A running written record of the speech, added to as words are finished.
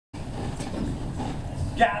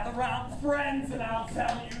Gather round, friends, and I'll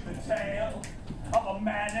tell you the tale of a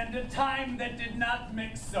man and a time that did not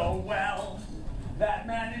mix so well. That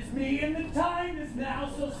man is me and the time is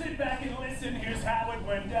now, so sit back and listen, here's how it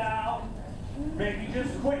went down. Maybe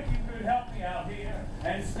just quick you could help me out here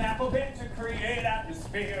and snap a bit to create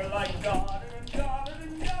atmosphere like God